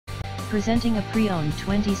Presenting a pre-owned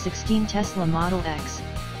 2016 Tesla Model X.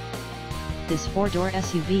 This four-door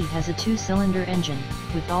SUV has a two-cylinder engine,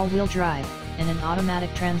 with all-wheel drive, and an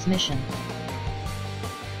automatic transmission.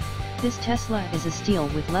 This Tesla is a steal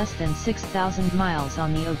with less than 6,000 miles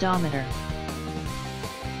on the odometer.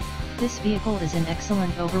 This vehicle is in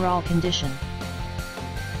excellent overall condition.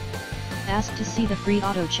 Ask to see the free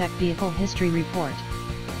AutoCheck Vehicle History Report.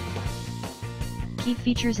 Key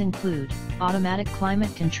features include automatic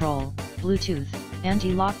climate control, Bluetooth,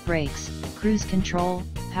 anti-lock brakes, cruise control,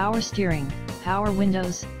 power steering, power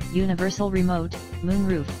windows, universal remote,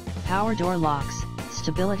 moonroof, power door locks,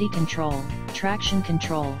 stability control, traction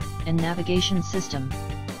control, and navigation system.